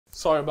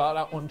Sorry about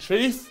that one,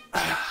 Chief.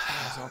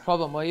 That's no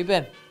problem. Where you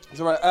been? It's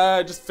all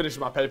right. Just finishing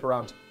my paper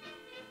round.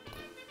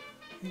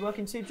 You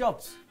working 2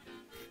 jobs?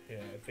 Yeah,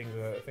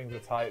 things are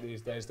tight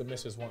these days. The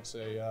missus wants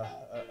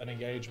an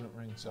engagement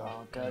ring, so.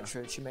 Oh,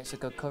 Gertrude, she makes a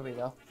good curry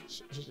though.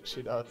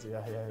 She does,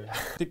 yeah.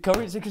 Did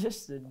curries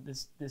exist in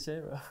this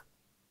era?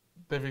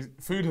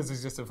 Food has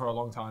existed for a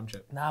long time,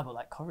 Chip. Nah, but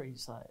like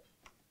curries, like.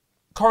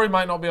 Curry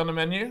might not be on the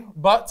menu,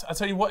 but I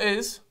tell you what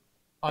is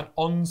an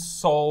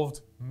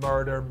unsolved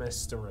murder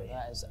mystery.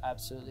 That is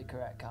absolutely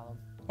correct, Callum.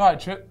 All right,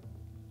 Chip,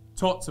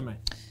 talk to me.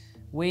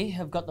 We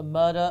have got the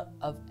murder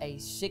of a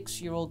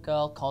 6-year-old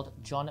girl called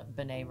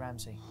Jonbenét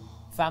Ramsey.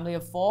 Family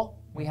of 4.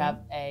 We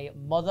have a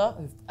mother,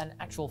 an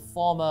actual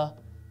former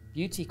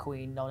beauty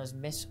queen known as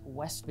Miss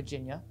West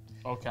Virginia.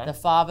 Okay. The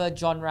father,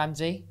 John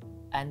Ramsey,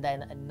 and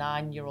then a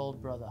 9-year-old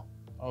brother.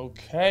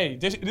 Okay,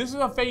 this is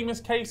a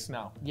famous case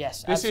now.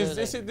 Yes, this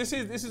absolutely.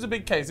 This is a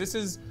big case. This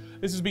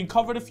has been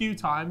covered a few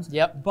times.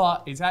 Yep.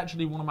 But it's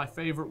actually one of my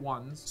favorite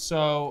ones.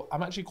 So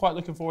I'm actually quite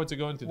looking forward to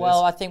going to this.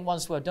 Well, I think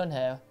once we're done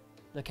here,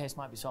 the case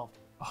might be solved.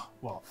 Oh,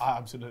 well, I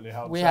absolutely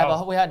hope so. We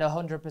had a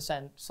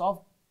 100%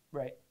 solve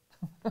rate,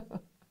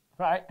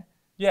 right?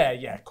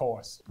 Yeah, of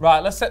course. Right,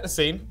 let's set the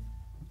scene.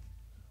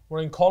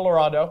 We're in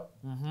Colorado.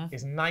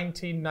 It's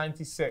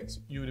 1996.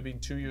 You would have been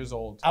 2 years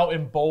old. Out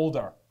in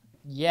Boulder.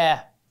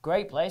 Yeah,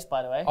 great place,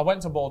 by the way. I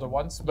went to Boulder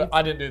once, but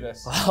I didn't do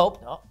this. I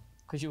hope not,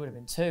 because you would have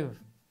been 2.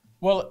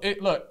 Well,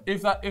 look,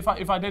 if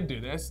I did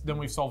do this, then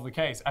we've solved the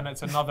case, and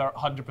it's another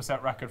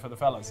 100% record for the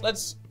fellas.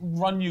 Let's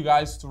run you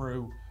guys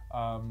through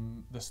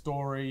the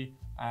story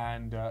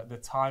and the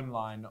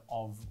timeline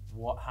of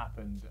what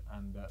happened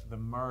and the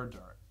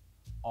murder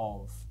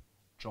of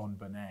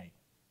Jonbenét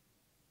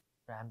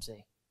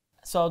Ramsey.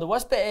 So the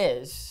worst bit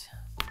is,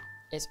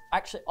 it's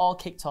actually all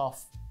kicked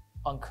off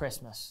on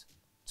Christmas,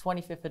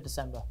 25th of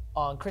December.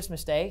 On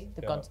Christmas Day,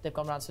 they've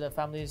gone around to their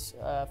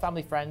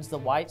family friends, the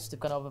Whites. They've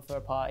gone over for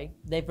a party.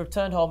 They've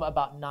returned home at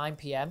about 9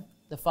 p.m.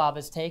 The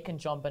father's taken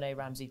Jonbenét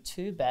Ramsey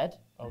to bed.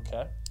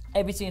 Okay.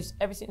 Everything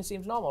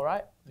seems normal,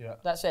 right? Yeah.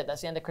 That's it.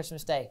 That's the end of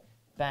Christmas Day.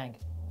 Bang.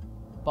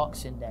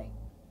 Boxing Day.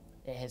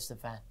 It hits the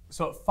fan.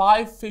 So at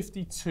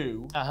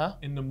 5:52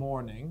 in the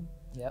morning,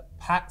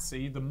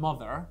 Patsy, the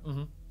mother,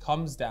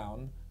 comes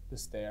down the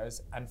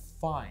stairs and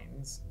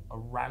finds a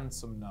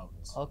ransom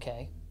note.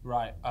 Okay.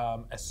 Right.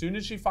 As soon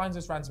as she finds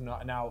this ransom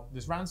note, now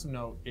this ransom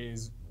note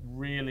is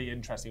really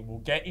interesting. We'll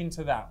get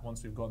into that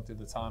once we've gone through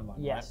the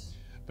timeline, right?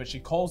 But she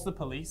calls the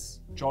police.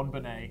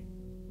 Jonbenét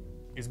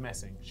is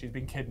missing. She's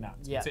been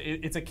kidnapped. Yeah.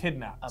 It's a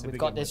kidnap. And we've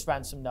got this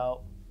ransom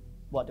note.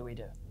 What do we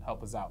do?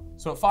 Help us out.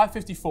 So at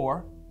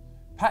 5:54,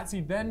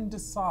 Patsy then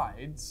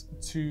decides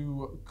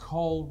to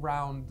call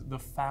round the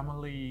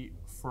family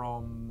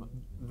from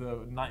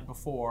the night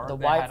before. The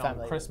White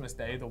family. On Christmas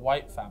Day, the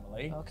White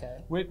family.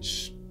 Okay.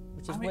 Which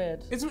is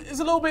weird. It's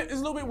a little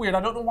bit weird.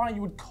 I don't know why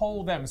you would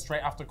call them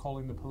straight after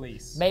calling the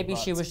police. Maybe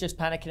she was just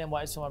panicking and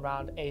wanted someone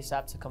around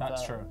ASAP to confirm.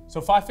 That's true.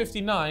 So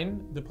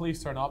 5:59, the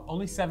police turn up.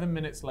 Only 7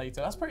 minutes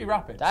later. That's pretty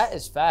rapid. That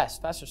is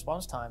fast. Fast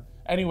response time.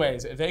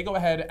 Anyways, they go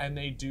ahead and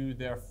they do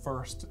their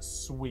first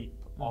sweep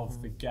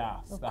of the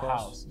gaff, the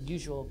house.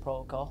 Usual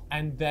protocol.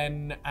 And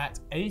then at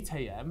 8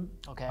 a.m.,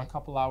 a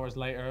couple hours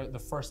later, the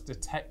first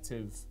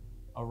detective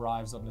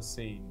arrives on the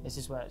scene. This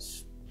is where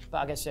it's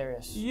about to get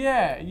serious.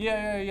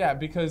 Yeah,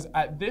 because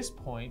at this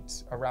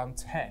point, around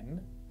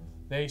 10,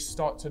 they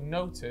start to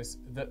notice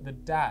that the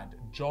dad,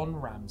 John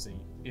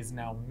Ramsey, is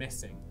now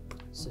missing.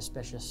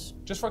 Suspicious.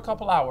 Just for a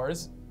couple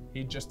hours,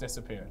 he just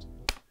disappeared.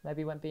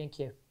 Maybe he went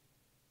B&Q.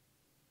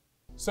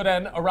 So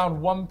then,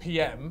 around 1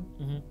 p.m.,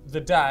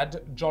 the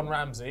dad, John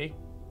Ramsey,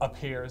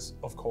 appears,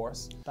 of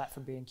course. Back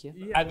from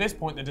B&Q. At this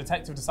point, the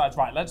detective decides,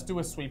 right, let's do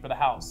a sweep of the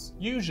house.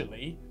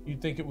 Usually,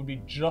 you'd think it would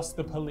be just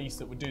the police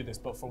that would do this,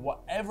 but for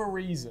whatever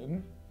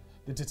reason,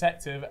 the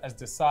detective has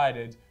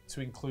decided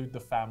to include the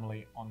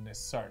family on this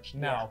search.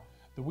 Now,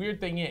 the weird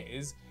thing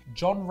is,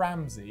 John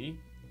Ramsey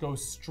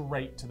goes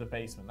straight to the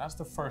basement. That's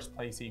the first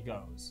place he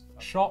goes.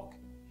 Shock,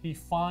 he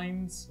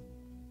finds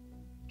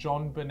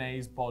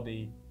Jonbenét's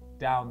body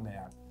down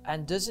there.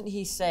 And doesn't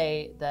he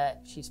say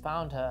that she's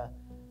found her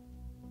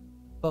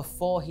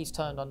before he's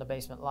turned on the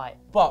basement light?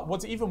 But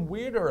what's even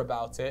weirder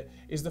about it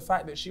is the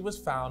fact that she was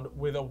found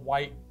with a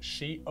white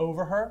sheet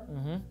over her.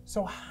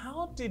 So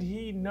how did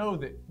he know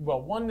that,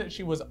 well, one, that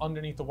she was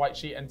underneath the white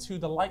sheet, and 2,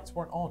 the lights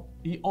weren't on.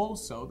 He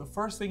also, the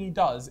first thing he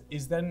does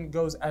is then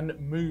goes and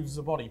moves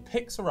the body,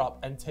 picks her up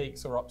and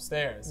takes her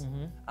upstairs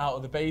out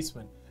of the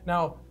basement.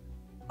 Now,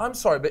 I'm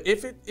sorry, but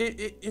if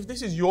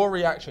this is your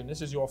reaction,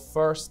 this is your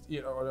first,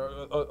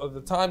 or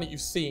the time that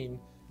you've seen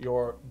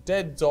your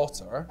dead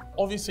daughter,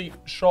 obviously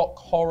shock,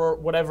 horror,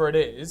 whatever it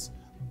is,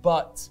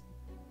 but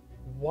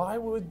why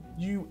would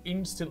you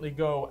instantly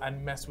go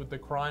and mess with the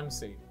crime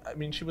scene? I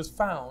mean, she was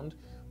found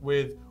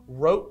with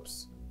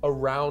ropes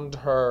around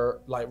her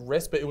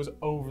wrist, but it was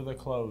over the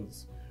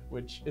clothes,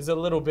 which is a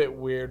little bit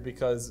weird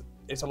because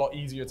it's a lot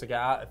easier to get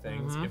out of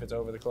things if it's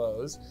over the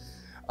clothes.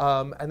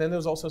 And then there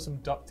was also some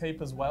duct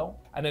tape as well.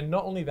 And then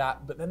not only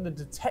that, but then the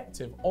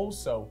detective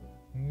also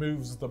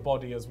moves the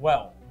body as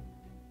well.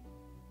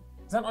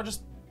 Is that not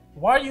just...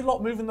 Why are you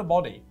lot moving the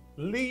body?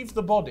 Leave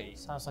the body.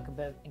 Sounds like a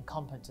bit of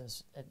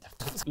incompetence.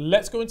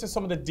 Let's go into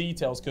some of the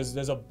details because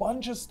there's a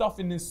bunch of stuff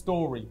in this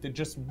story that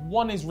just,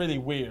 one is really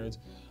weird,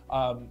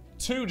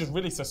 two just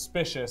really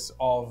suspicious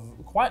of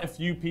quite a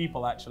few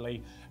people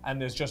actually,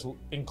 and there's just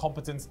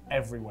incompetence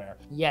everywhere.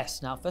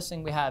 Yes, now first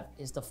thing we have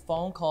is the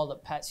phone call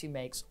that Patsy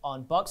makes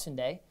on Boxing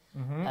Day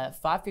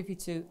at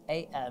 5:52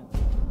 a.m.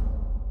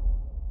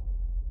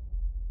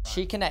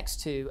 She connects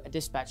to a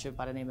dispatcher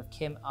by the name of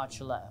Kim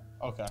Archuleta.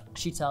 Okay.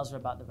 She tells her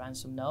about the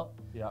ransom note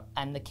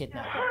and the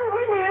kidnapping.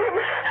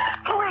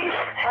 Police,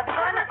 what's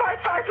going on?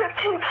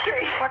 515th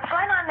Street. What's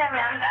going on there,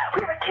 ma'am?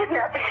 We have a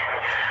kidnapping.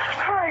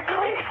 Hurry,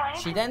 please.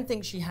 She then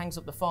thinks she hangs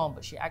up the phone,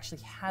 but she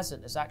actually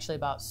hasn't. There's actually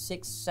about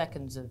 6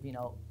 seconds of,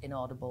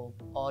 inaudible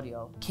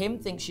audio. Kim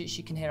thinks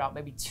she can hear out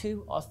maybe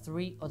 2 or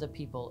 3 other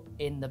people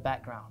in the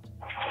background.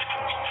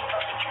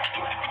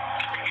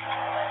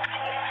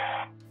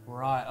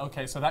 Right,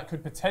 okay, so that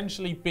could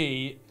potentially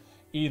be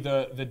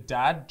either the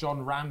dad,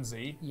 John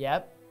Ramsey,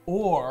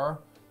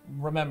 or,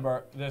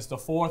 remember, there's the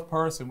fourth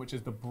person, which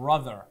is the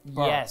brother,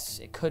 Burke. Yes,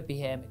 it could be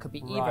him, it could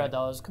be either of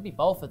those, it could be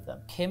both of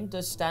them. Kim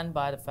does stand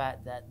by the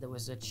fact that there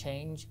was a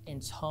change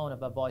in tone of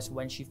her voice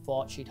when she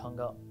thought she'd hung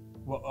up.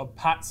 Well,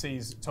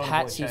 Patsy's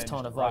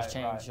tone of voice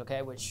changed.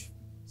 Okay, which...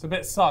 It's a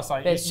bit sus,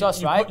 like,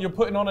 you're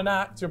putting on an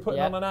act, you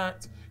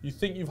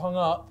think you've hung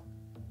up,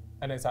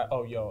 and it's like,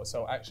 oh, yo,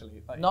 so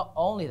actually... Like, not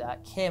only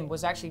that, Kim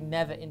was actually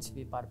never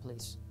interviewed by the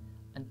police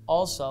and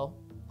also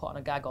put on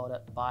a gag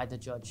order by the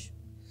judge.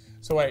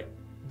 So wait,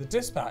 the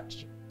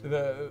dispatch,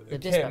 the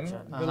Kim,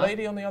 the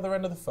lady on the other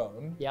end of the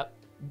phone,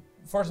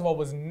 first of all,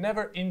 was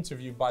never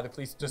interviewed by the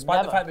police,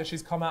 despite the fact that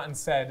she's come out and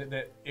said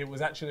that it was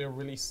actually a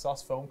really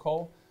sus phone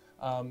call.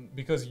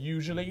 Because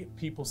usually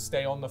people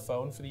stay on the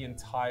phone for the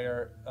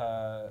entire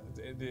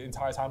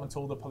time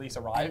until the police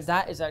arrive. And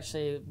that is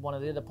actually one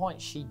of the other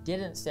points. She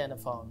didn't stay on the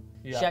phone.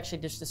 She actually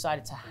just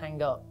decided to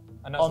hang up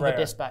on the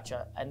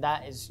dispatcher, and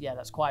that is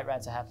that's quite rare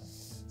to happen.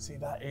 See,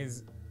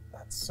 that's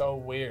so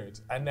weird.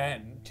 And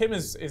then Kim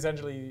is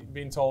essentially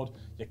being told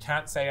you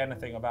can't say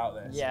anything about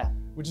this. Yeah,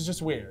 which is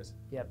just weird.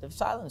 Yeah, they've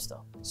silenced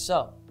her.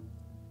 So.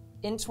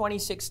 In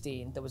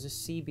 2016, there was a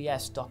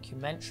CBS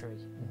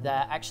documentary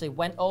that actually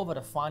went over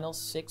the final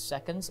 6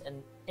 seconds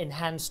and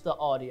enhanced the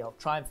audio,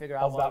 try and figure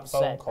out what was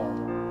said.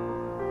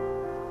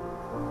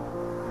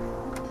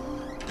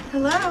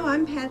 Hello,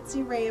 I'm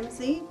Patsy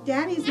Ramsey.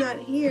 Daddy's not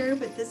here,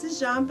 but this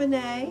is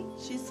Jonbenét.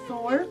 She's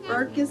 4,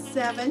 Burke is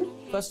 7.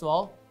 First of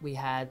all, we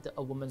had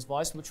a woman's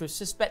voice, which was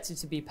suspected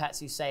to be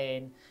Patsy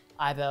saying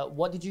either,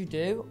 "What did you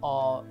do?"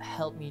 or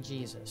 "Help me,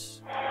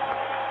 Jesus."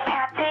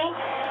 Patsy?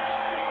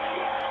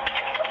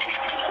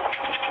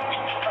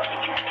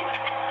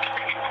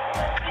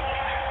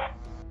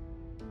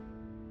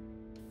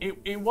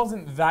 It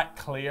wasn't that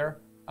clear,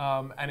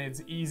 and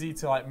it's easy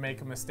to like make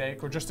a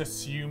mistake or just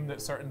assume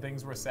that certain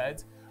things were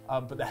said.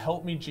 But the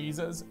 "Help me,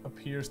 Jesus"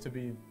 appears to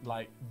be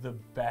like the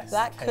best.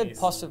 That case. could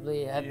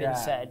possibly have been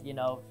said,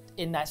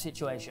 in that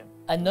situation.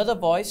 Another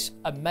voice,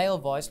 a male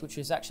voice, which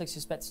is actually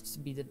suspected to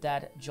be the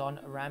dad,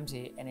 John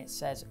Ramsey, and it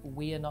says,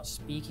 "We are not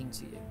speaking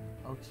to you."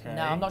 Okay.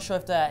 Now, I'm not sure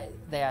if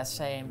they are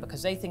saying,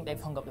 because they think they've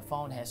hung up the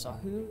phone here, so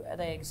who are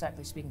they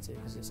exactly speaking to?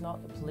 Because it's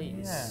not the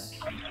police.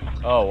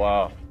 Yeah. Oh,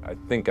 wow. I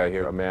think I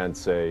hear a man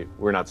say,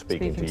 "We're not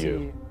speaking to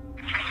you."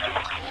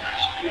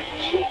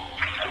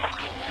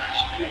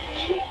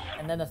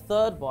 And then the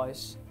third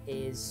voice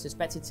is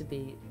suspected to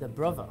be the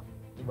brother.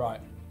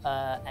 Right.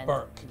 And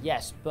Burke.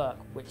 Yes, Burke,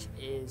 which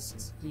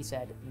is, he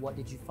said, "What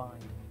did you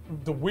find?"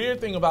 The weird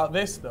thing about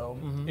this, though,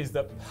 is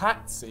that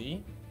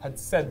Patsy had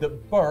said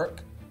that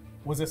Burke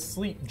was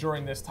asleep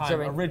during this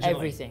time originally.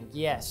 Everything,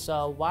 yes.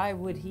 So why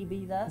would he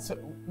be there? So,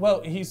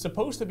 well, he's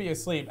supposed to be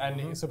asleep,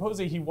 and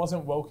supposedly he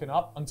wasn't woken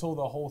up until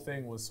the whole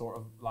thing was sort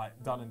of like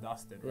done and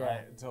dusted,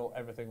 right? Until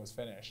everything was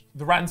finished.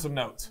 The ransom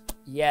note.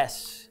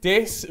 Yes.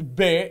 This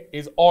bit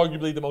is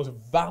arguably the most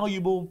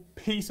valuable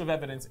piece of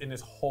evidence in this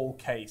whole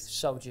case.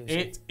 So juicy.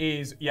 It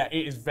is, it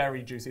is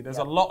very juicy. There's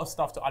a lot of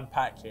stuff to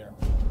unpack here.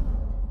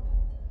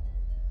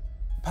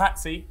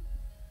 Patsy,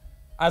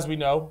 as we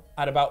know,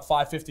 at about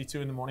 5:52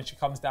 in the morning, she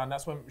comes down.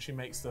 That's when she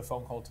makes the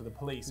phone call to the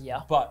police.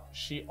 Yeah. But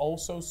she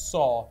also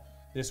saw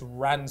this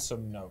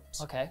ransom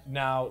note. Okay.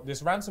 Now,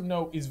 this ransom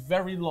note is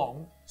very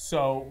long,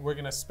 so we're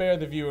going to spare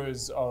the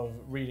viewers of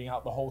reading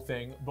out the whole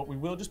thing, but we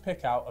will just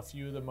pick out a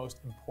few of the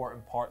most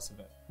important parts of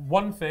it.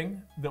 One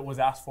thing that was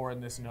asked for in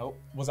this note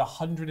was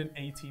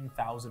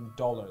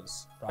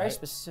 $118,000. Right? Very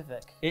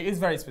specific. It is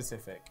very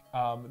specific.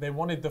 They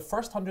wanted the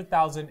first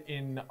 $100,000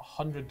 in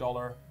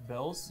 $100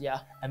 bills.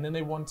 Yeah. And then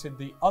they wanted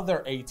the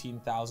other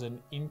 $18,000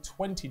 in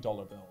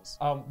 $20 bills.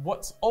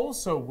 What's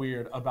also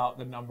weird about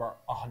the number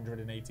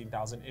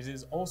 118,000 is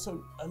it's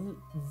also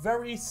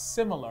very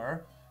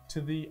similar to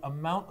the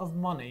amount of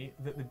money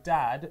that the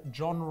dad,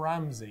 John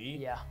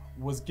Ramsey,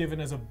 was given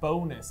as a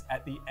bonus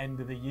at the end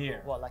of the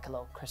year. What, like a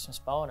little Christmas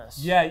bonus?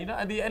 Yeah,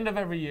 at the end of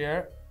every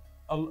year,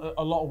 a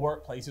lot of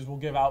workplaces will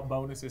give out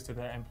bonuses to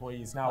their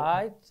employees. Now,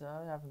 I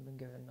haven't been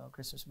given no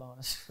Christmas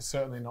bonus.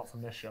 Certainly not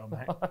from this show,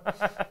 mate.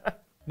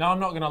 Now, I'm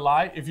not gonna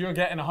lie, if you're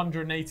getting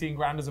 118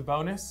 grand as a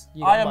bonus,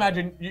 You got I money.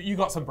 imagine you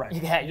got some bread.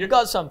 Yeah, you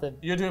got something.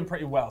 You're doing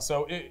pretty well.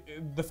 So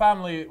the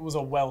family was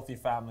a wealthy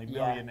family,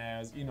 Yeah.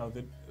 millionaires, you know,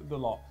 the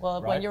lot.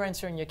 Well, right? when you're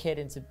entering your kid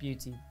into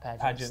beauty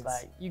pageants.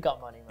 Like, you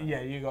got money, man.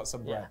 Yeah, you got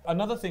some bread. Yeah.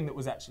 Another thing that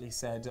was actually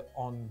said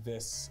on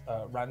this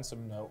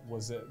ransom note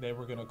was that they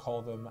were gonna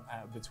call them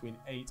at between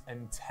 8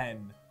 and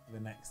 10 the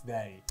next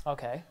day.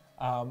 Okay.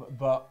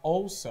 But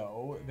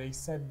also, they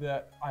said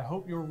that I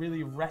hope you're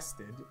really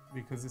rested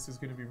because this is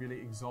going to be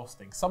really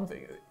exhausting.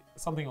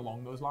 Something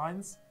along those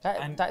lines.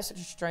 That is such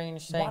a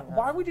strange thing.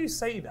 Why would you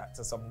say that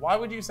to someone? Why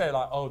would you say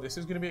like, oh, this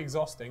is going to be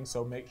exhausting,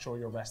 so make sure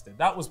you're rested?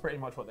 That was pretty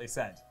much what they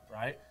said,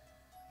 right?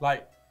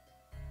 Like,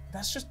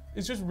 it's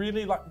just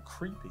really like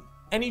creepy.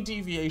 Any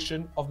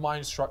deviation of my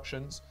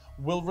instructions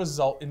will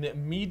result in the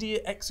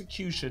immediate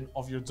execution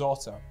of your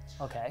daughter.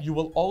 Okay. You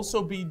will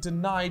also be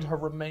denied her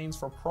remains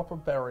for proper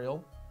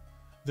burial.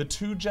 The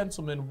two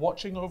gentlemen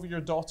watching over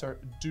your daughter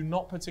do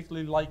not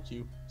particularly like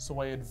you,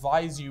 so I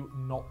advise you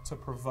not to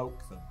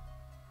provoke them.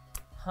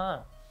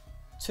 Huh.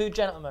 Two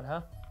gentlemen,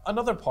 huh?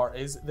 Another part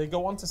is, they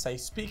go on to say,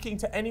 speaking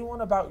to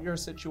anyone about your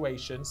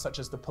situation, such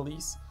as the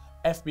police,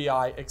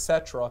 FBI,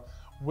 etc.,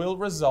 will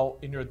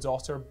result in your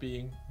daughter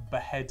being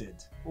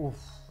beheaded. Oof.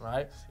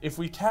 Right? If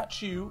we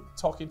catch you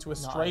talking to a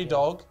stray ideal.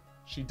 dog,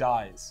 she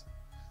dies.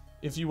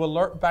 If you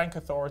alert bank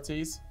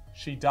authorities,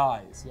 she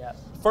dies. Yeah.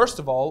 First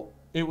of all,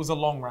 it was a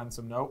long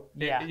ransom note.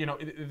 Yeah.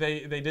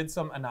 They did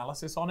some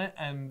analysis on it,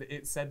 and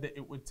it said that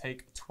it would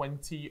take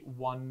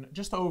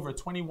just over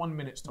 21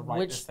 minutes to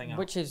write this thing out.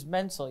 Which is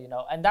mental, you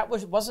know. And that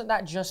wasn't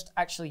that just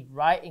actually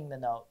writing the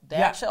note. They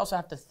Yeah. actually also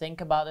have to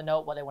think about the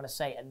note, what they want to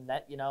say, and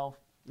that, you know.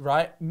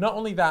 Right? Not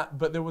only that,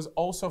 but there was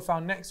also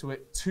found next to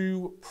it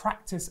 2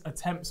 practice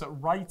attempts at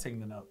writing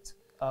the note.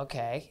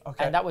 Okay.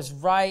 Okay. And that was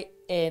right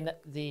in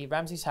the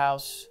Ramsey's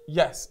house.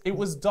 Yes, it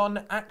was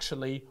done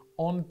actually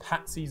on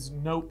Patsy's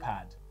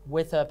notepad.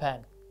 With her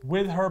pen.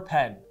 With her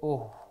pen.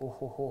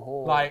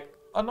 Oh. Like,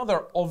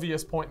 another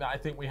obvious point that I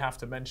think we have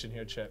to mention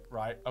here, Chip,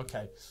 right?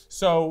 Okay.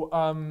 So,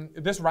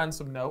 this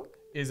ransom note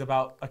is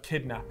about a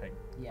kidnapping.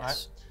 Yes.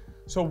 Right?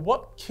 So,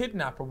 what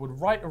kidnapper would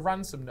write a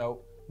ransom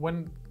note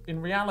when, in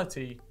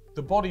reality,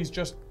 the body's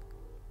just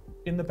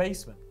in the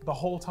basement the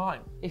whole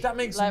time? That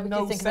makes like,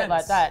 no you think sense. of it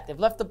like that. They've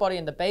left the body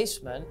in the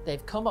basement.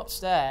 They've come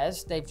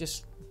upstairs. They've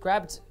just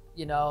grabbed,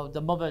 you know,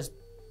 the mother's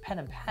pen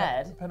and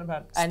pad. Pen and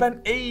pad. And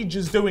Spent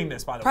ages doing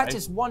this, by the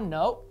practice one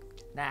note.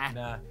 way.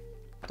 Nah.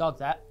 Dog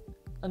that.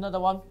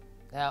 Another one.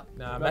 Yeah.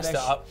 Nah, messed it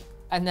up.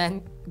 And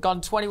then gone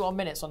 21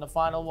 minutes on the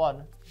final one.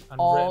 And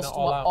written it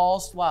all out.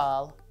 All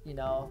while, you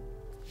know,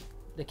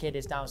 the kid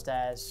is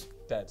downstairs.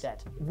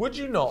 Dead. Would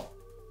you not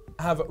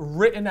have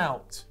written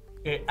out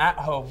it at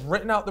home,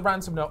 written out the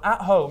ransom note at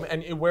home,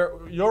 and wear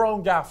your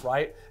own gaff,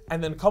 right?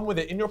 And then come with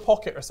it in your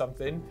pocket or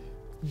something,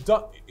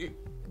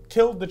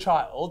 killed the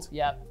child,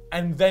 Yep.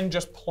 and then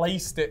just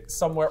placed it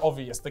somewhere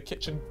obvious, the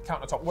kitchen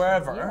countertop,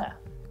 wherever, Yeah.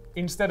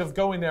 instead of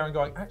going there and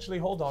going, actually,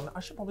 hold on, I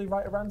should probably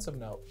write a ransom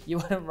note. You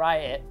wouldn't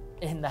write it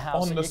in the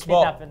house On that the you're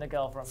spot. kidnapping the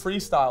girl from.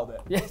 Freestyled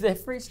it. Yeah, they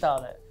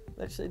freestyled it.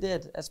 Literally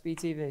did.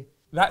 SBTV.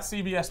 That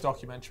CBS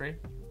documentary,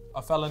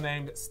 a fella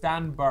named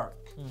Stan Burke,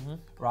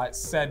 right,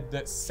 said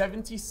that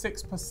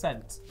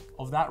 76%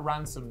 of that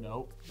ransom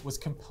note was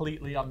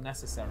completely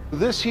unnecessary.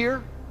 This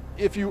here,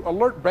 if you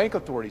alert bank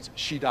authorities,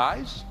 she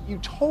dies. You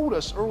told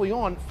us early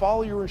on,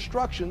 follow your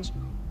instructions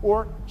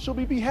or she'll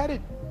be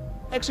beheaded,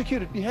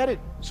 executed, beheaded.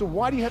 So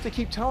why do you have to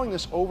keep telling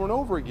this over and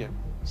over again?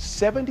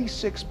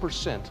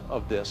 76%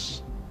 of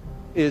this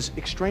is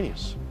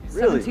extraneous.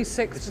 Really?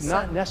 76%. It's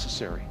not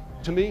necessary.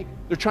 To me,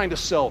 they're trying to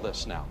sell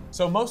this now.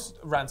 So most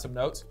ransom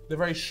notes, they're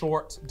very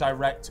short,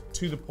 direct,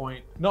 to the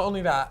point. Not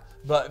only that,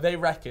 but they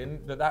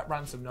reckon that that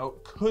ransom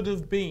note could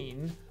have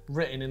been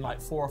written in like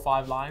 4 or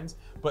 5 lines,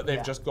 but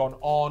they've just gone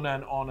on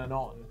and on and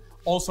on.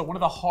 Also, one of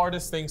the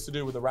hardest things to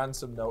do with a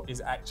ransom note is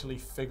actually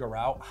figure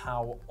out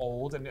how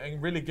old and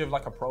really give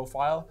like a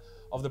profile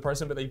of the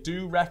person, but they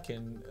do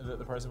reckon that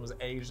the person was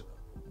aged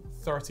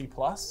 30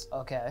 plus.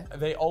 Okay.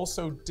 They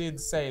also did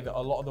say that a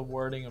lot of the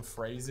wording and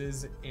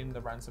phrases in the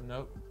ransom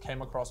note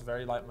came across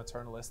very like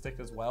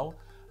maternalistic as well.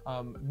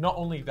 Not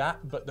only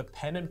that, but the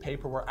pen and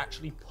paper were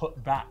actually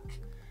put back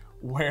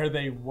where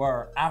they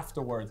were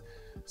afterwards.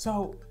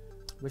 So,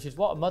 which is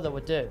what a mother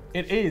would do.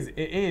 It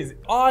is.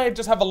 I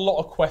just have a lot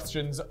of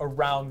questions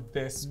around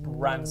this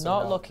ransom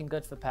note. Not looking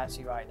good for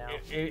Patsy right now.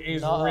 It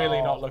is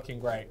really not looking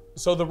great.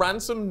 So the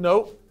ransom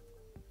note,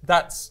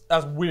 that's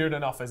as weird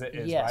enough as it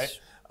is, Yes. right?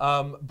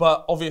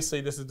 But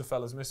obviously this is the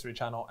Fella's Mystery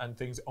Channel and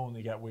things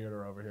only get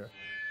weirder over here.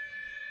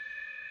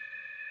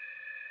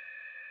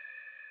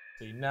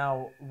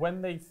 Now,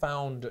 when they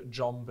found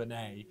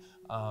Jonbenét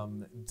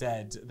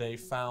dead, they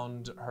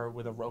found her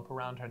with a rope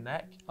around her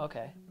neck.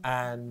 Okay.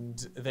 And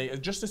they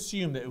just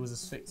assumed that it was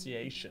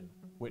asphyxiation,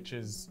 which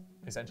is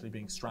essentially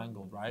being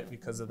strangled, right,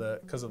 because of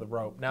the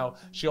rope. Now,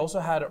 she also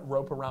had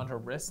rope around her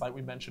wrists, like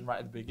we mentioned right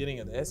at the beginning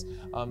of this,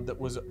 that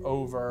was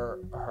over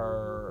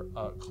her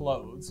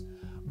clothes.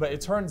 But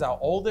it turns out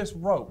all this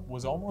rope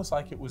was almost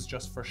like it was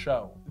just for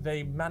show.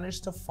 They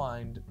managed to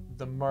find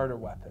the murder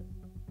weapon.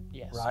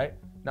 Yes. Right?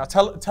 Now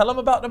tell them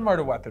about the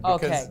murder weapon,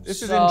 because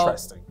this is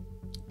interesting.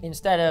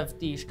 Instead of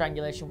the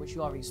strangulation, which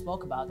you already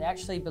spoke about, they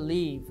actually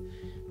believe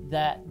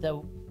that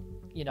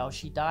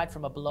she died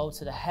from a blow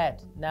to the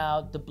head.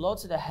 Now, the blow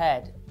to the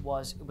head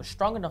was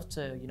strong enough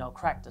to,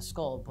 crack the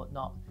skull, but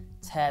not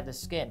tear the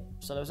skin.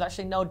 So there was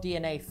actually no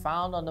DNA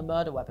found on the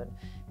murder weapon,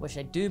 which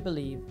I do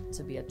believe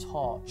to be a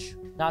torch.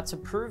 Now, to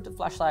prove the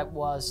flashlight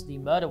was the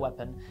murder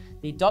weapon,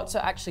 the doctor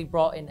actually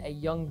brought in a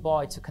young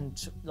boy to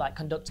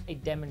conduct a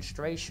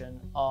demonstration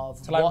of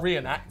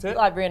reenact it?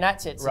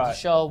 Reenact it to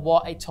show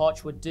what a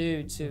torch would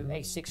do to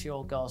a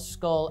 6-year-old girl's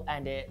skull,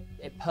 and it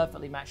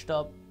perfectly matched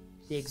up.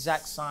 The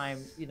exact same,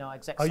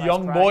 exact size. A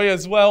young boy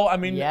as well. I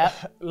mean,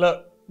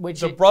 look,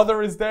 the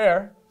brother is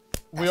there.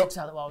 That's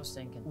exactly what I was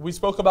thinking. We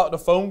spoke about the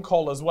phone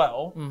call as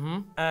well.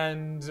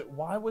 And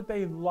why would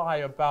they lie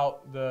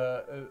about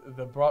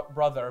the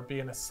brother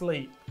being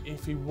asleep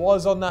if he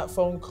was on that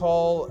phone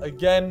call?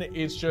 Again,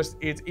 it's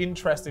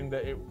interesting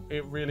that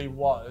it really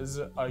was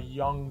a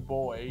young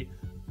boy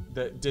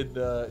that did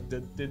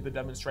the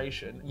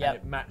demonstration, and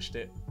it matched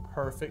it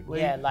perfectly.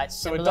 Yeah, like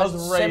so it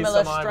does raise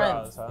some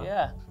eyebrows, huh?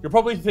 Yeah. You're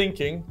probably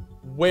thinking,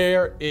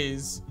 where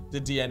is the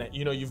DNA?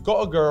 You've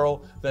got a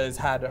girl that has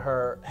had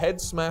her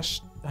head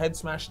smashed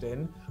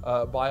in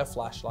by a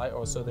flashlight,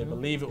 or so they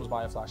believe it was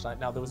by a flashlight.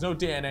 Now, there was no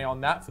DNA on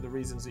that for the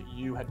reasons that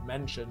you had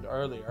mentioned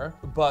earlier,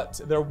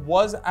 but there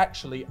was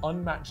actually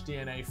unmatched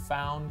DNA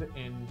found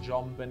in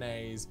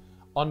Jonbenét's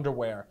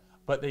underwear,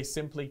 but they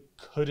simply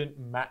couldn't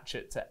match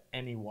it to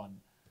anyone.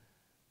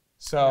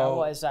 So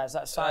what is that? Is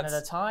that a sign of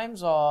the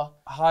times, or?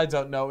 I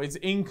don't know. It's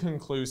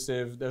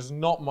inconclusive. There's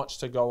not much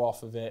to go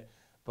off of it,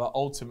 but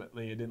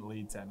ultimately it didn't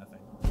lead to anything.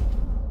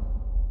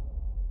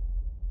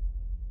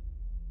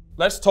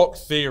 Let's talk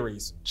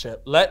theories,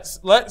 Chip. Let's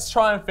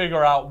try and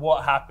figure out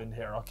what happened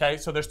here, okay?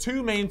 So there's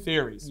two main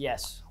theories.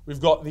 Yes. We've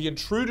got the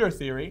intruder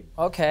theory.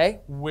 Okay.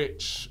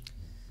 Which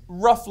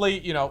roughly,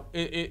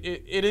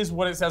 it is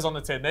what it says on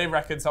the tin. They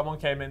reckon someone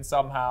came in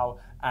somehow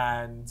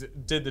and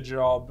did the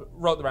job,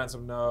 wrote the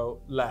ransom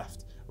note,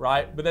 left,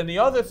 right? But then the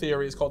other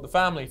theory is called the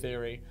family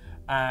theory,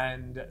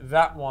 and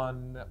that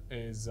one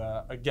is,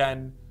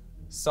 again,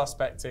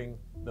 suspecting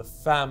the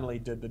family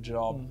did the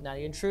job. Now,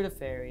 the intruder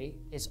theory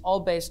is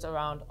all based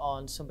around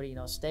on somebody,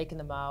 staking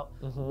them out,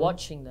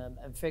 watching them,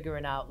 and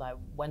figuring out like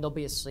when they'll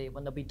be asleep,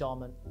 when they'll be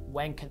dormant,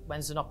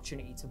 when's an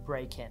opportunity to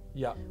break in.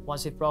 Yeah.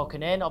 Once they've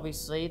broken in,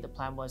 obviously the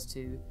plan was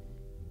to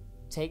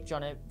take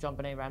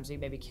Jonbenét Ramsey,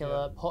 maybe kill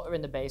her, put her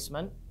in the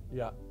basement.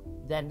 Yeah.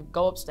 Then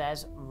go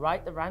upstairs,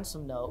 write the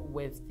ransom note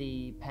with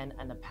the pen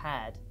and the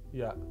pad.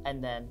 Yeah.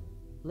 And then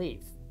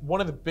leave.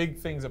 One of the big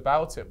things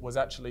about it was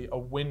actually a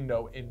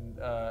window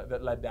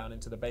that led down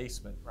into the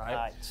basement,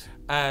 right?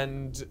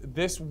 And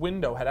this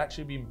window had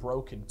actually been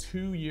broken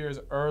 2 years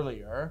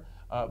earlier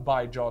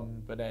by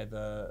Jonbenét,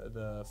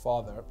 the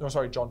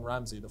father, John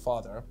Ramsey, the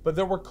father. But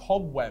there were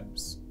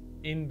cobwebs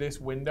in this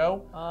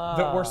window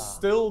that were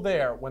still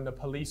there when the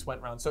police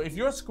went round. So if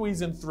you're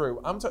squeezing through,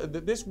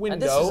 this window.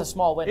 And this is a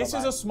small window. This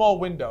is a small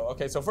window.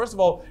 Okay, so first of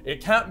all, it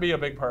can't be a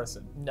big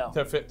person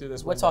to fit through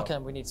this window. We're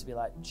talking, we need to be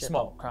like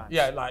small crimes.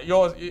 Yeah, like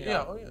yours,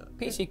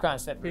 PC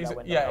crimes fit through that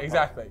window. Yeah,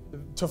 exactly.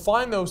 To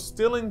find those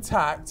still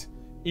intact,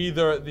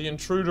 either the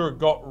intruder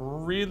got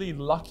really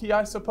lucky,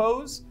 I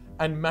suppose,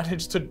 and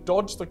managed to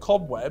dodge the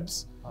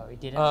cobwebs. Or he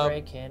didn't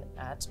break in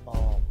at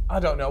all. I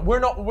don't know.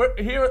 We're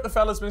here at the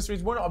Fellas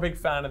Mysteries. We're not a big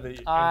fan of the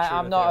intruder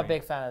I'm not theory. a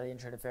big fan of the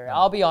intruder theory.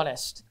 I'll be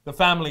honest. The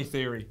family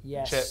theory.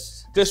 Yes.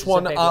 Chip. This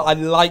one, I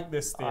like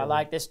this theory. I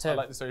like this too. I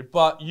like this theory.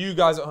 But you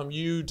guys at home,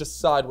 you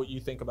decide what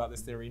you think about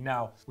this theory.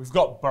 Now, we've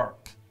got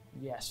Burke.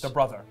 Yes. The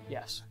brother.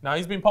 Yes. Now,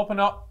 he's been popping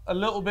up a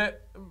little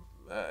bit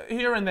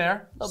here and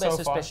there. A little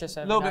bit suspicious.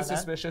 A little bit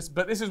suspicious.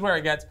 But this is where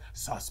it gets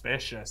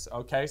suspicious.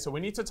 Okay, so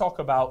we need to talk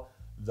about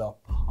the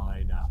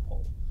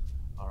pineapple.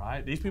 All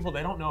right, these people,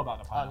 they don't know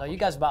about the pineapple. Oh, no, you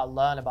guys are about to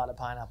learn about the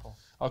pineapple.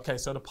 Okay,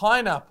 so the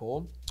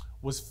pineapple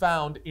was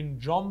found in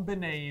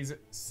Jonbenét's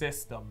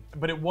system,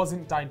 but it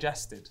wasn't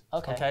digested.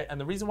 Okay, and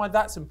the reason why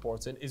that's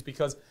important is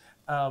because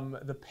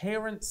the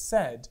parents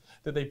said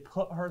that they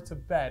put her to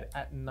bed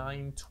at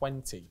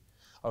 9:20.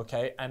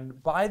 Okay,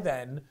 and by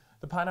then,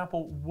 the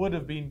pineapple would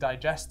have been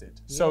digested.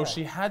 So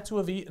she had to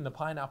have eaten the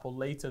pineapple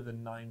later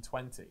than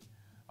 9:20.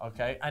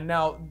 Okay, and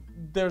now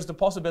there's the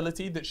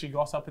possibility that she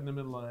got up in the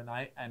middle of the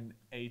night and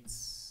ate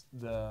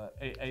the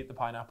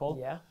pineapple.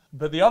 Yeah.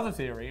 But the other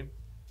theory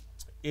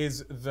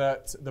is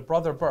that the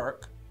brother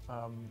Burke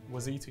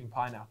was eating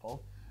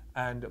pineapple,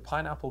 and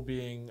pineapple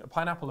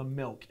and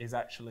milk is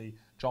actually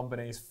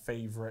Jonbenét's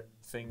favorite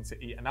thing to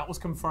eat, and that was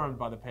confirmed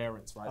by the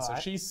parents, right? So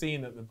she's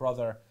seen that the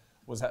brother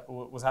was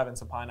having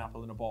some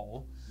pineapple in a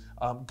bowl,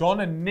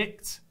 gone and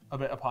nicked a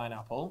bit of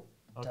pineapple.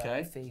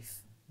 Okay. Dirty thief.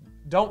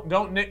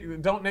 don't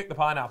nick the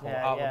pineapple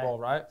out of the bowl,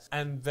 right?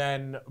 And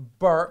then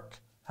Burke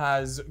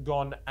has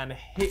gone and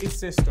hit his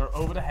sister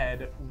over the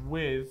head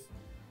with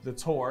the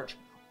torch,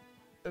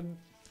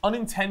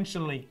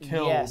 unintentionally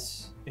killed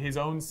his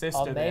own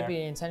sister. Or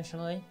maybe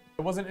intentionally.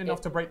 It wasn't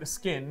enough to break the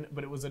skin,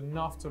 but it was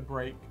enough to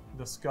break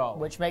the skull.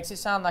 Which makes it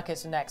sound like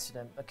it's an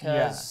accident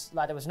because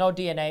like there was no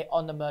DNA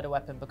on the murder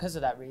weapon because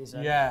of that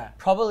reason. Yeah.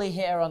 Probably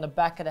hit her on the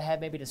back of the head,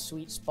 maybe the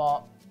sweet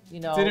spot. You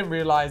know. Didn't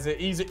realize it.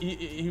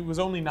 He was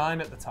only 9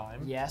 at the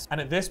time. Yes.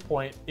 And at this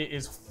point, it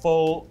is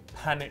full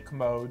panic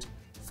mode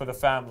for the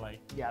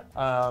family. Yep.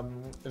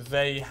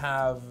 They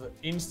have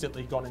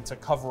instantly gone into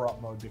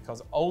cover-up mode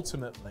because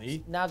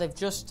ultimately... Now they've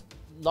just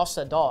lost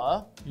their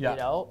daughter, Yeah. you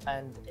know,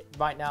 and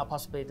right now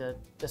possibly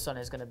the son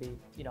is going to be,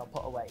 you know,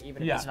 put away,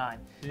 even if Yeah. he's 9.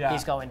 Yeah.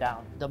 He's going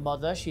down. The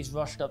mother, she's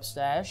rushed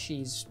upstairs,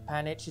 she's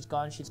panicked, she's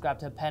gone, she's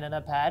grabbed her pen and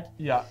her pad.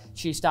 Yeah.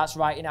 She starts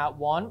writing out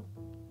one.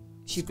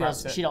 She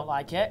Scraps feels it. she don't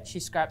like it. She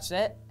scraps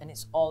it, and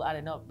it's all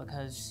adding up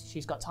because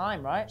she's got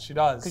time, right? She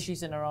does. Because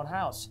she's in her own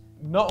house.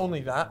 Not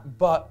only that,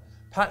 but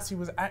Patsy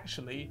was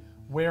actually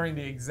wearing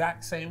the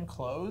exact same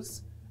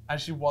clothes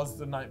as she was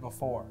the night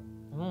before.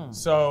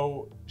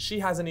 So she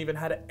hasn't even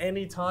had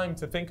any time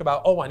to think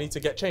about, oh, I need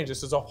to get changed.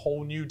 This is a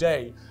whole new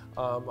day.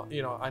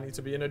 You know, I need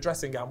to be in a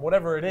dressing gown,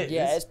 whatever it is.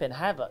 Yeah, it's been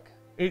havoc.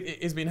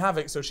 It's been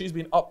havoc. So she's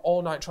been up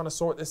all night trying to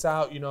sort this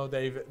out. You know,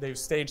 they've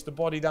staged the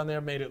body down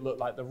there, made it look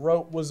like the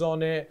rope was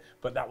on it,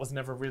 but that was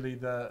never really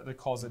the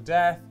cause of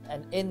death.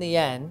 And in the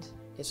end,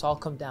 it's all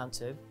come down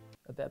to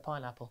a bit of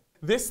pineapple.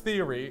 This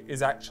theory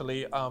is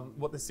actually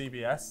what the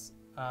CBS,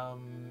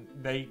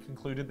 they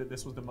concluded that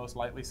this was the most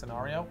likely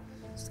scenario.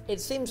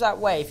 It seems that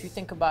way if you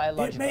think about it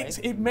logically.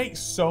 It makes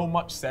so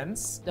much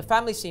sense. The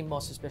family seem more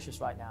suspicious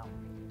right now.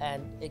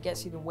 And it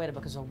gets even weirder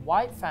because a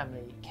white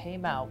family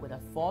came out with a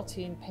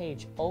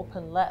 14-page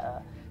open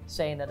letter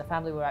saying that the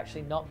family were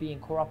actually not being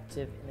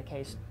cooperative in the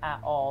case at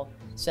all,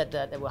 said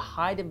that they were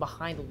hiding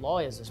behind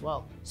lawyers as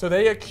well. So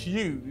they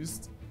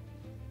accused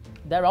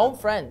Their own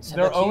friends. have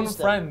their own accused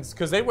them. friends,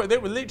 because they were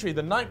literally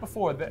the night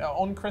before,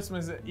 on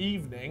Christmas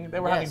evening, they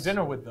were having Yes.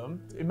 dinner with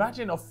them.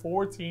 Imagine a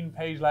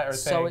 14-page letter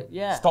So saying, it-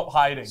 yeah. stop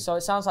hiding. So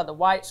it sounds like the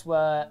whites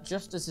were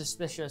just as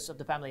suspicious of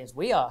the family as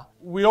we are.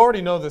 We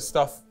already know the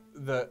stuff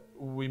that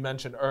we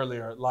mentioned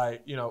earlier,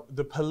 like, you know,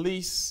 the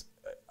police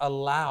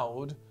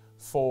allowed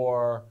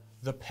for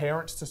the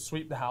parents to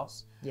sweep the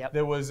house. Yep.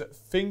 There was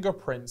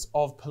fingerprints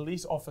of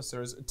police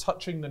officers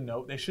touching the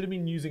note. They should have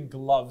been using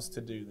gloves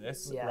to do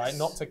this, Yes. right?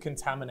 Not to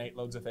contaminate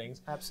loads of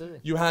things. Absolutely.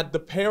 You had the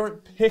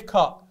parent pick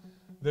up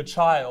the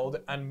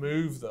child and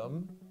move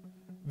them.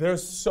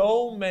 There's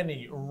so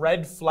many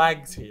red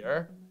flags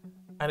here.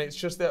 And it's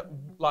just that,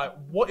 like,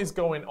 what is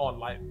going on?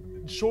 Like,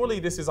 surely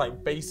this is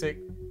like basic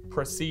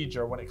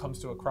procedure when it comes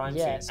to a crime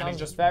scene. Yeah, it And sounds it's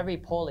just very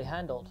poorly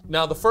handled.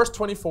 now, the first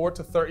 24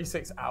 to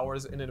 36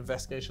 hours in an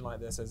investigation like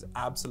this is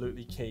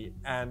absolutely key.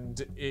 And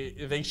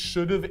they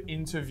should have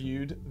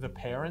interviewed the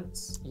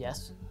parents.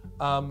 Yes.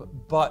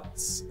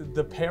 But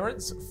the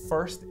parents'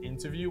 first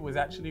interview was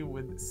actually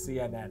with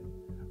CNN,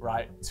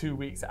 right? 2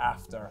 weeks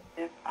after.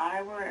 If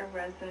I were a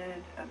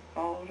resident of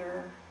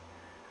Boulder,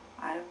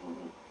 I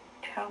would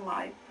tell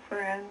my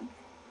friends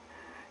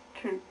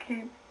to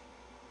keep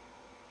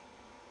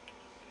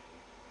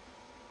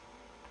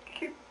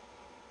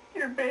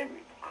your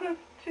baby close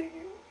to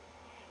you.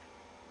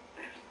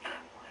 There's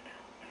someone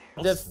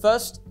out there. The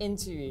first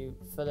interview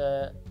for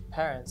the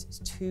parents is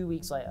 2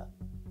 weeks later.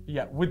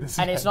 Yeah, with the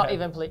CNN. And it's not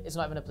even it's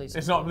not even a police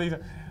It's interview. not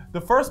police.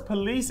 The first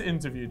police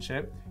interview,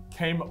 Chip,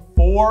 came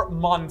 4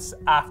 months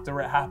after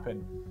it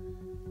happened.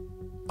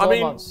 4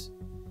 months.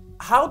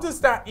 How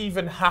does that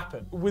even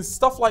happen? With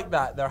stuff like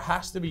that, there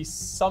has to be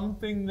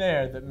something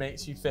there that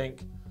makes you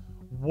think,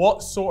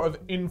 what sort of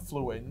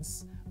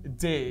influence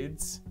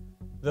did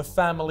the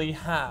family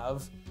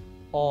have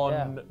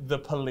on the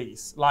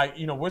police? Like,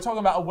 you know, we're talking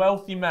about a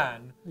wealthy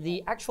man.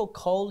 The actual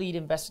co-lead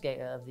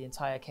investigator of the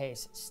entire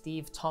case,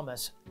 Steve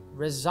Thomas,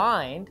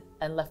 resigned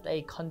and left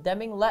a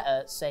condemning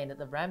letter saying that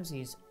the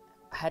Ramseys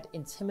had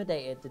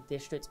intimidated the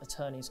district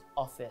attorney's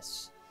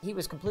office. He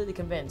was completely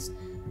convinced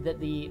that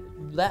the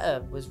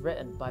letter was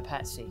written by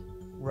Patsy.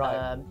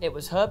 Right. It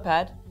was her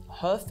pad,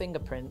 her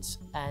fingerprints,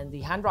 and the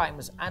handwriting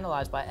was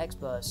analyzed by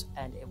experts,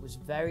 and it was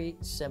very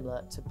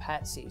similar to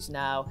Patsy's.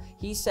 Now,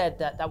 he said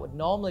that that would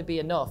normally be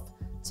enough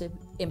to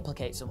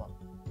implicate someone,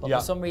 but Yeah.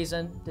 for some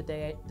reason, the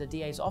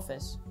DA's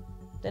office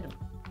didn't.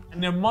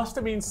 And there must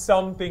have been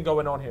something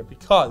going on here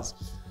because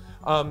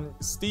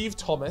Steve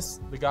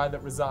Thomas, the guy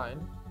that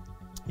resigned,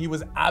 he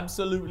was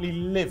absolutely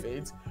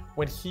livid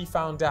when he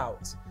found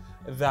out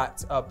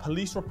that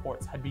police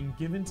reports had been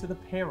given to the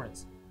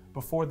parents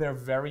before their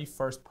very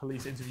first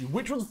police interview,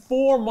 which was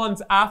 4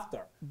 months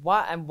after.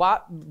 Why? And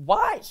why?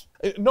 Why?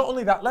 Not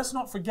only that, let's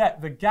not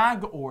forget the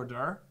gag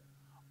order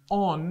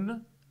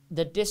on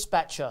The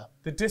dispatcher.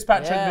 the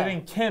dispatcher Yeah.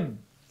 admitting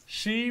Kim.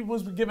 She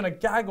was given a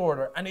gag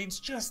order, and it's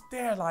just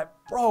there like,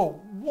 bro,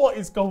 what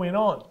is going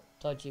on?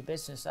 Dodgy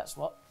business, that's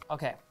what.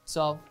 Okay,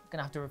 so I'm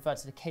gonna have to refer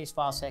to the case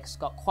file here 'cause it's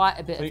got quite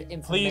a bit of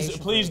information.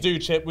 Please do,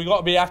 Chip. We got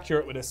to be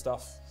accurate with this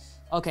stuff.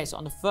 Okay, so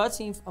on the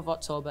 13th of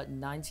October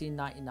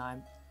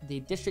 1999,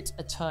 the district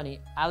attorney,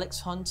 Alex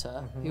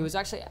Hunter, who was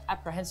actually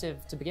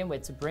apprehensive to begin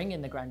with to bring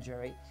in the grand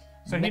jury.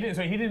 So he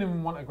didn't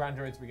even want a grand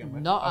jury to begin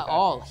with? Not at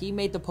all. He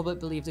made the public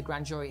believe the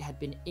grand jury had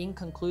been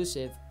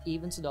inconclusive,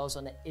 even to those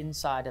on the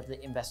inside of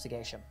the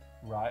investigation.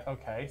 Right,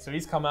 okay. So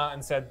he's come out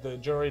and said the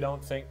jury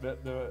don't think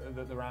that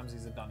the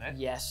Ramseys had done it?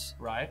 Yes.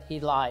 Right. He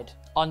lied.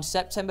 On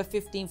September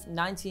 15th,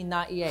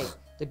 1998,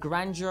 the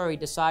grand jury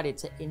decided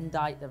to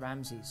indict the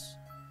Ramseys.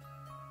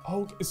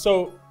 Okay,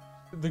 so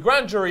the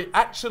grand jury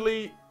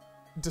actually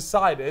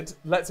decided,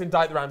 let's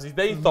indict the Ramseys.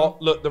 They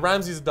thought, look, the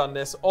Ramseys have done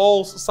this.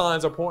 All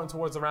signs are pointing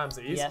towards the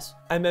Ramseys. Yes.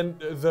 And then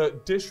the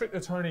district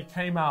attorney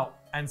came out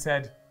and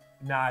said,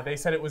 nah, they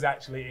said it was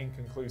actually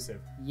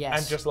inconclusive. Yes.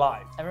 And just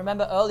lied. And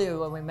remember earlier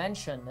when we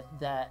mentioned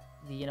that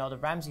the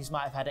Ramseys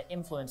might have had an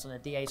influence on the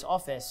DA's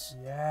office.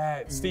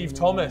 Yeah, Steve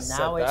Thomas said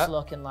Now it's that.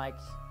 looking like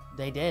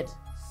they did.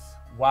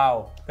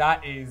 Wow,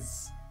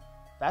 that's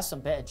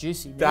some bit of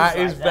juicy news. That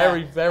is right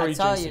very, there. very I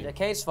tell juicy. you, the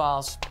case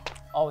files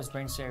always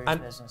bring serious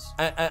business.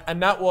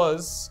 And that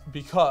was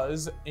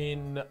because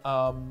in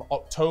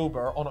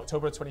October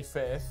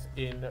 25th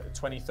in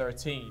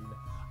 2013,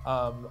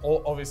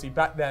 obviously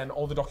back then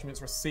all the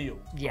documents were sealed,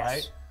 Yes.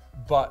 right?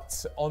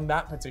 But on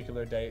that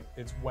particular date,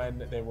 it's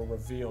when they were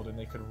revealed and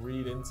they could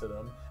read into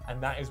them.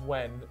 And that is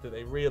when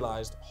they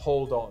realized,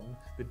 hold on,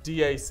 the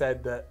DA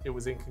said that it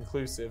was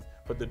inconclusive,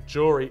 but the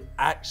jury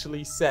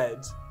actually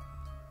said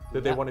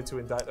that they wanted to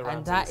indict the Ramseys.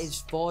 And that is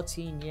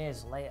 14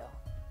 years later.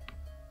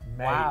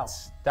 Mate, Wow.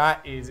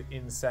 that is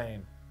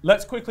insane.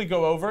 Let's quickly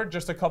go over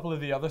just a couple of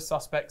the other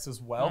suspects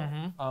as well.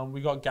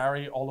 We got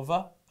Gary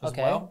Oliver as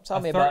well. Tell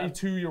me about it.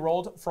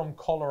 32-year-old from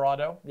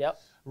Colorado. Yep.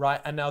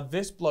 Right, and now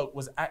this bloke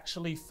was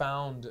actually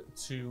found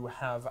to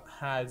have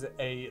had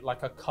a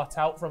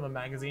cutout from a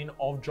magazine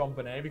of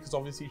JonBenét, because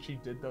obviously she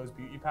did those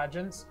beauty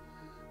pageants.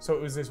 So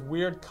it was this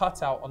weird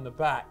cutout on the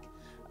back.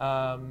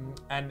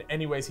 And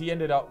anyways, he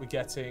ended up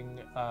getting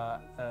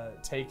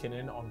taken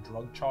in on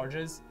drug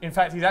charges. In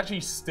fact, he's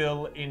actually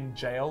still in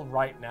jail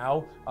right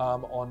now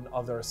on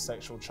other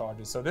sexual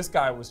charges. So this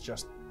guy was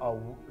just a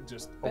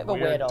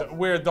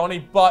weird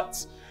Donnie,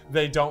 but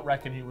they don't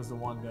reckon he was the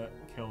one that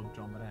killed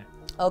JonBenét.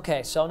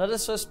 Okay, so another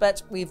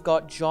suspect, we've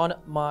got John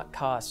Mark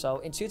Carr. So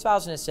in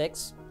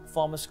 2006,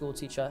 former school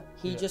teacher,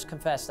 he just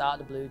confessed out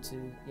of the blue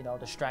to,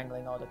 the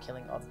strangling or the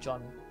killing of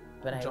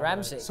Jonbenét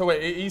Ramsey. So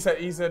wait, he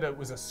said it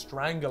was a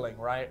strangling,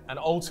 right? And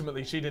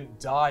ultimately she didn't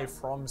die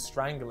from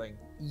strangling.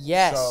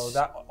 Yes. So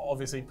that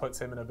obviously puts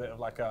him in a bit of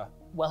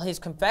Well, his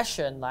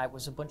confession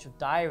was a bunch of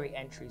diary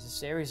entries, a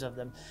series of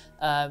them,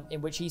 in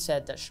which he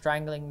said that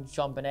strangling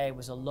JonBenét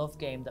was a love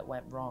game that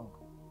went wrong.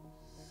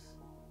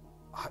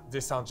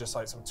 This sounds just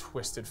like some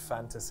twisted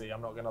fantasy,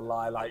 I'm not gonna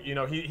lie.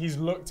 He's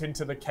looked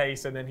into the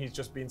case and then he's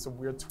just been some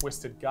weird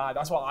twisted guy.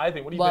 That's what I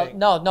think. What do you think?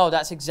 No,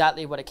 that's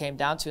exactly what it came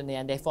down to in the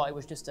end. They thought it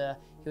was just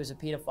he was a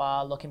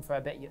pedophile looking for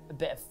a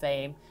bit of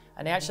fame,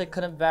 and they actually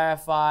couldn't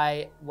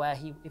verify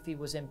if he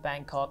was in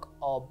Bangkok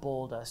or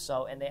Boulder.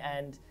 So in the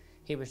end,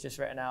 he was just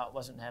written out. It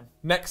wasn't him.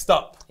 Next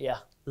up. Yeah.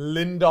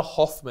 Linda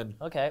Hoffman.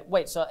 Okay,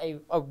 wait, so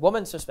a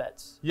woman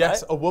suspect?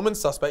 Yes, right? a woman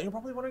suspect. You're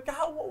probably wondering,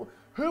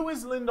 who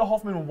is Linda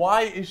Hoffman?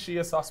 Why is she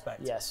a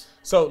suspect? Yes.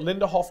 So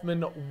Linda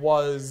Hoffman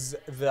was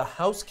the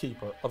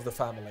housekeeper of the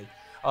family.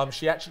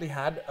 She actually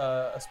had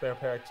a spare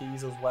pair of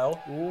keys as well,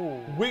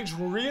 which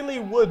really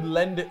would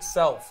lend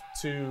itself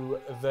to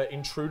the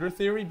intruder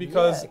theory,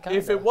 because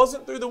if it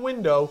wasn't through the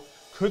window,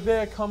 could they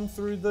have come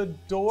through the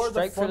door?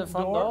 Straight through the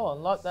front door,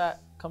 unlock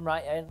that, come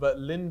right in. But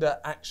Linda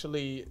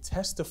actually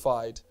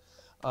testified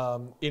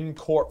in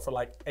court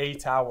for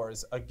 8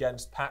 hours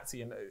against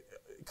Patsy, and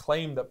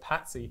claimed that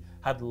Patsy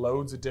had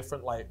loads of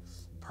different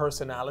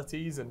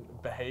personalities and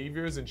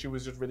behaviors, and she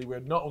was just really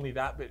weird. Not only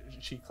that, but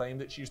she claimed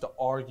that she used to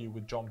argue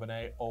with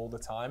JonBenét all the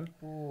time.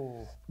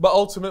 Ooh. But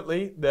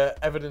ultimately, the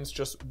evidence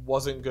just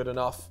wasn't good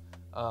enough,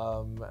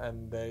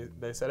 and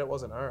they said it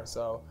wasn't her,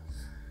 so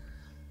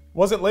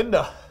wasn't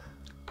Linda.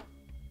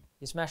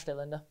 You smashed it,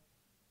 Linda.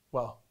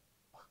 Well,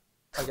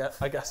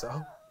 I guess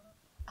so.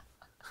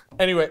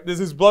 Anyway, there's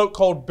this bloke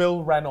called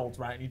Bill Reynolds,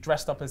 right? And he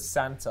dressed up as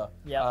Santa.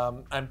 Yeah.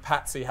 And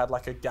Patsy had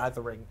a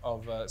gathering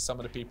of some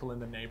of the people in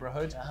the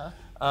neighborhood.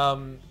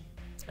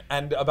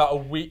 And about a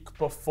week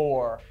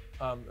before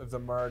the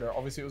murder,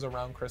 obviously it was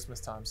around Christmas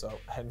time, so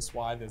hence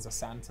why there's a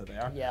Santa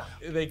there. Yeah.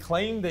 They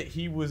claim that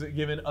he was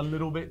given a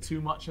little bit too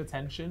much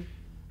attention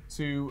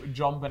to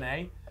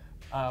JonBenét.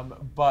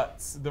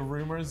 But the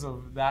rumors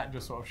of that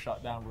just sort of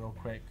shut down real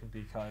quick,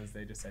 because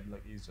they just said,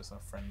 look, he's just a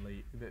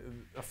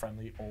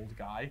friendly old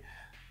guy.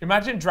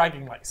 Imagine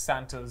dragging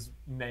Santa's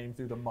name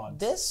through the mud.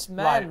 This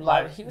man,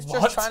 he was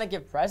just trying to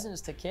give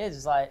presents to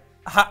kids.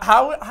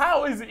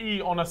 How is he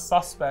on a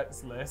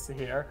suspects list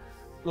here?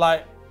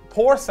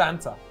 Poor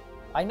Santa.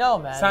 I know,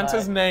 man.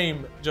 Santa's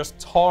name just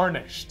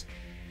tarnished.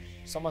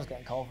 Someone's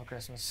getting cold for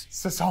Christmas.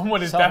 So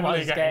someone is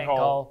definitely getting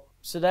cold.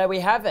 So there we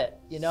have it.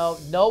 You know,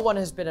 no one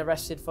has been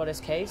arrested for this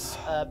case.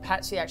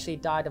 Patsy actually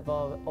died of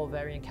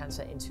ovarian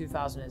cancer in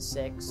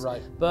 2006.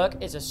 Right.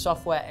 Burke is a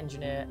software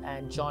engineer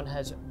and John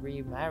has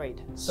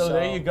remarried. So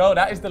there you go.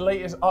 That is the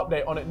latest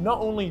update on it.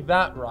 Not only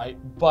that, right,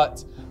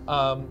 but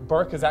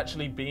Burke has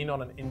actually been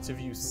on an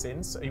interview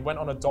since. He went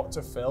on a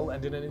Dr. Phil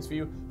and did an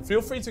interview.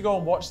 Feel free to go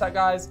and watch that,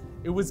 guys.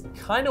 It was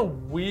kind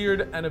of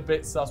weird and a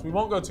bit sus. We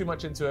won't go too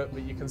much into it,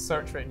 but you can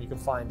search for it and you can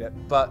find it.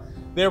 But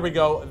there we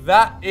go.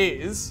 That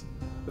is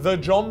the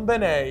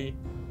Jonbenét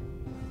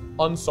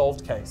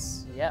unsolved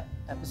case. Yep,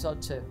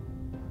 episode 2.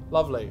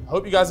 Lovely.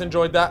 Hope you guys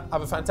enjoyed that.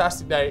 Have a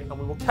fantastic day, and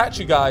we will catch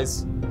you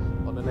guys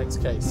on the next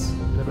case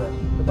in a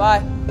bit.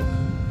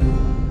 Goodbye.